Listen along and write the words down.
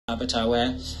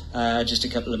Abertawe just a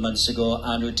couple of months ago,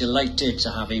 and we're delighted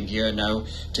to have him here now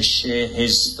to share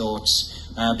his thoughts,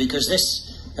 because this,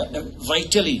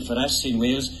 vitally for us in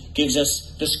Wales, gives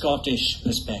us the Scottish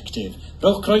perspective.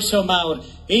 Rowch croeso mawr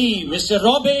I Mr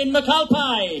Robin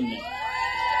McAlpine.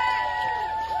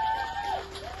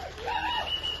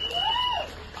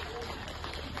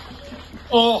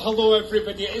 Oh, hello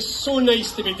everybody. It's so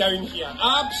nice to be down here.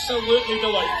 Absolutely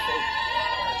delightful.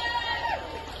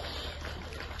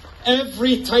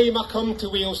 Every time I come to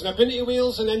Wales, and I've been to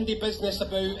Wales and indie business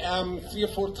about 3 or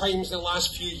 4 times in the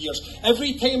last few years,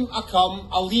 every time I come,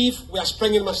 I leave with a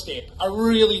spring in my step. I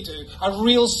really do. A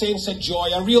real sense of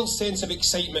joy, a real sense of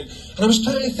excitement. And I was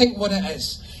trying to think what it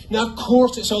is. Now, of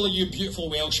course, it's all of you beautiful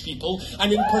Welsh people,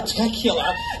 and in particular,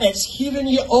 it's hearing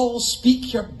you all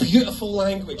speak your beautiful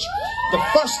language. The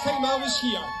first time I was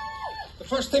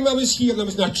here, I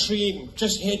was in a train,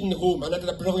 just heading home, and I had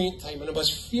a brilliant time, and I was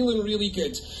feeling really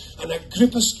good. And a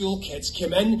group of school kids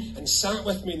came in and sat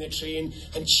with me in the train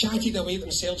and chatted away to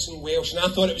themselves in Welsh, and I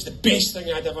thought it was the best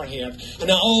thing I'd ever heard, and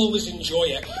I always enjoy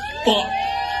it. But,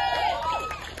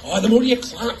 the more you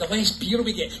clap, the less beer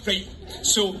we get. Right,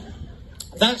 so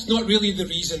that's not really the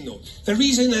reason, though. The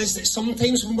reason is that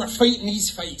sometimes when we're fighting these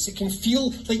fights, it can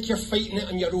feel like you're fighting it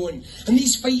on your own. And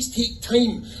these fights take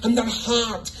time, and they're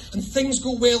hard, and things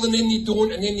go well, and then they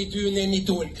don't, and then they do, and then they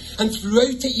don't. And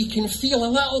throughout it, you can feel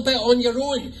a little bit on your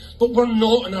own, but we're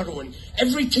not on our own.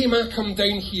 Every time I come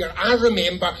down here, I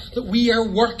remember that we are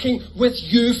working with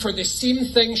you for the same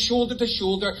thing, shoulder to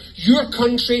shoulder, your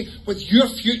country with your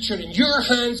future in your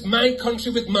hands, my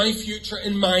country with my future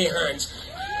in my hands.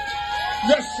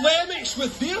 The Flemish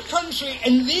with their country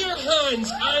in their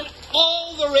hands, and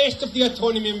all the rest of the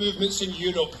autonomy movements in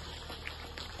Europe.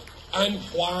 And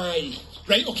why?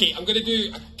 Right, okay, I'm going to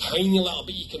do a tiny little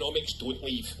bit of economics, don't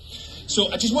leave.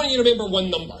 So I just want you to remember one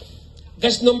number.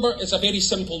 This number is a very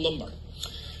simple number.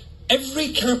 Every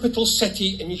capital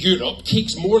city in Europe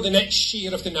takes more than its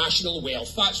share of the national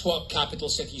wealth. That's what capital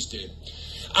cities do.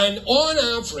 And on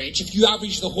average, if you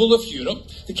average the whole of Europe,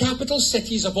 the capital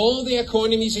cities of all the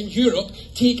economies in Europe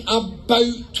take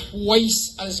about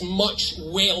twice as much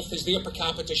wealth as their per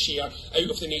capita share out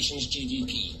of the nation's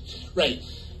GDP. Right,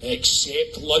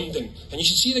 except London. And you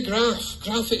should see the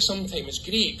graph it sometime. It's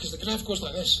great, because the graph goes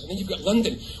like this. And then you've got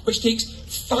London, which takes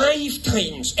 5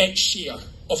 times its share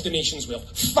of the nation's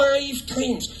wealth. 5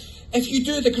 times. If you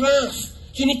do the graph,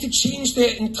 you need to change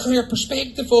the entire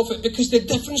perspective of it, because the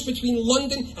difference between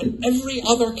London and every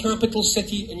other capital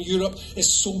city in Europe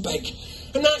is so big.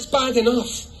 And that's bad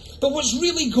enough. But what's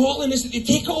really galling is that they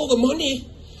take all the money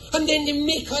and then they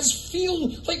make us feel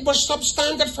like we're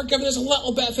substandard for giving us a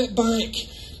little bit of it back.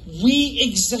 We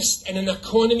exist in an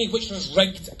economy which was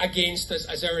rigged against us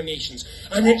as our nations.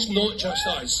 And it's not just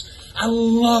us. I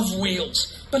love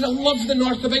Wales, but I love the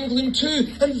north of England too,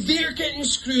 and they're getting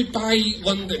screwed by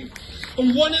London.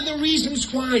 And one of the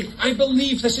reasons why I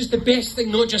believe this is the best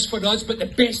thing, not just for us, but the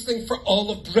best thing for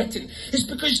all of Britain, is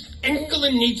because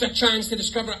England needs a chance to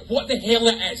discover what the hell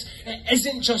it is. It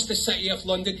isn't just the City of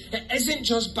London, it isn't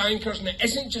just bankers, and it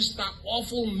isn't just that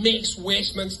awful mess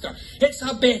Westminster. It's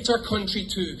a better country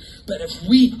too. But if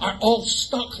we are all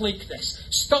stuck like this,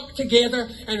 stuck together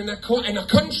in a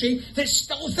country that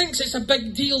still thinks it's a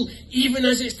big deal, even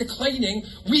as it's declining,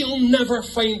 we'll never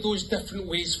find those different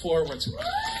ways forward.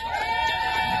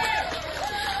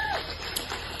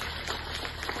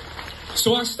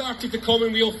 So I started the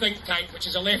Common Weal think tank, which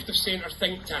is a left-of-centre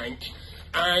think tank,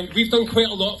 and we've done quite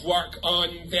a lot of work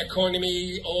on the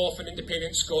economy of an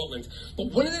independent Scotland.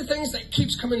 But one of the things that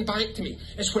keeps coming back to me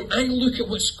is when I look at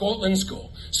what Scotland's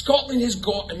got. Scotland has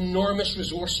got enormous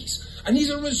resources, and these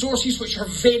are resources which are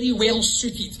very well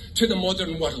suited to the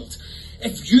modern world.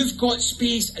 If you've got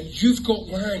space and you've got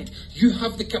land, you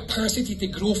have the capacity to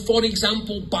grow, for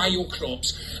example,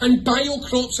 biocrops. And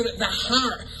biocrops are at the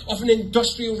heart of an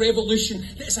industrial revolution.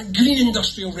 It's a green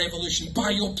industrial revolution,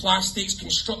 bioplastics,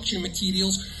 construction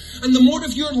materials. And the more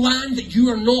of your land that you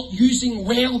are not using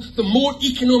well, the more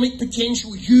economic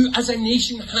potential you as a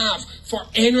nation have for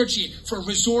energy, for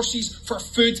resources, for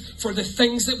food, for the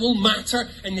things that will matter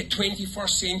in the 21st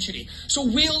century. So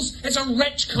Wales is a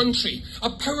rich country, a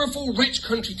powerful, rich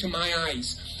country to my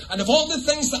eyes. And of all the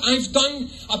things that I've done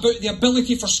about the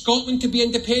ability for Scotland to be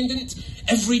independent,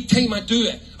 every time I do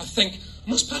it, I think, I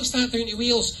must pass that down to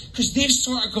Wales, because they've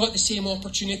sort of got the same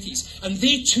opportunities. And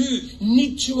they too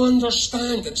need to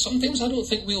understand, and sometimes I don't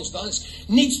think Wales does,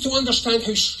 needs to understand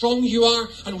how strong you are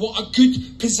and what a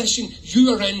good position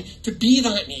you are in to be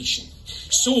that nation.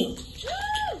 So,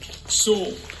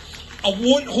 I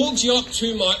won't hold you up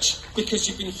too much because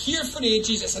you've been here for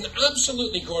ages. It's an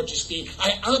absolutely gorgeous day.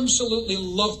 I absolutely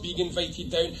love being invited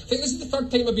down. I think this is the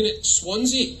third time I've been at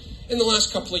Swansea in the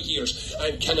last couple of years.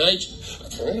 And can I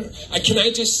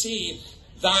just say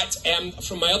that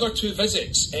from my other two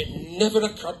visits, it never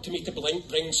occurred to me to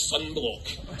bring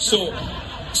sunblock.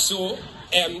 So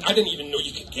I didn't even know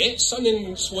you could get sun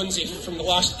in Swansea from the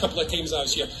last couple of times I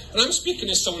was here. And I'm speaking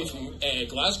as someone from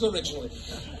Glasgow originally.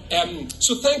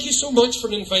 So thank you so much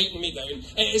for inviting me down.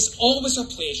 It is always a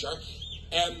pleasure.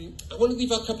 I want to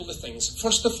leave a couple of things.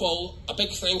 First of all, a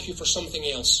big thank you for something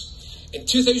else. In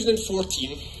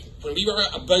 2014, when we were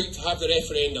about to have the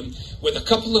referendum, with a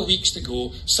couple of weeks to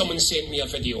go, someone sent me a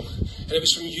video. And it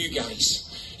was from you guys.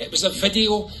 It was a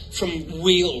video from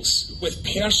Wales with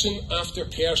person after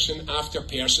person after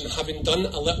person having done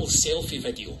a little selfie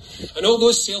video. And all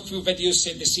those selfie videos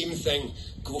said the same thing,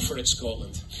 go for it,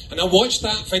 Scotland. And I watched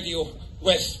that video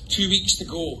with 2 weeks to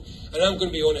go. And I'm going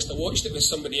to be honest, I watched it with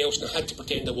somebody else and I had to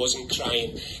pretend I wasn't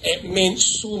crying. It meant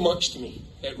so much to me.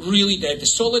 It really did. The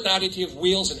solidarity of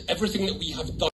Wales and everything that we have done.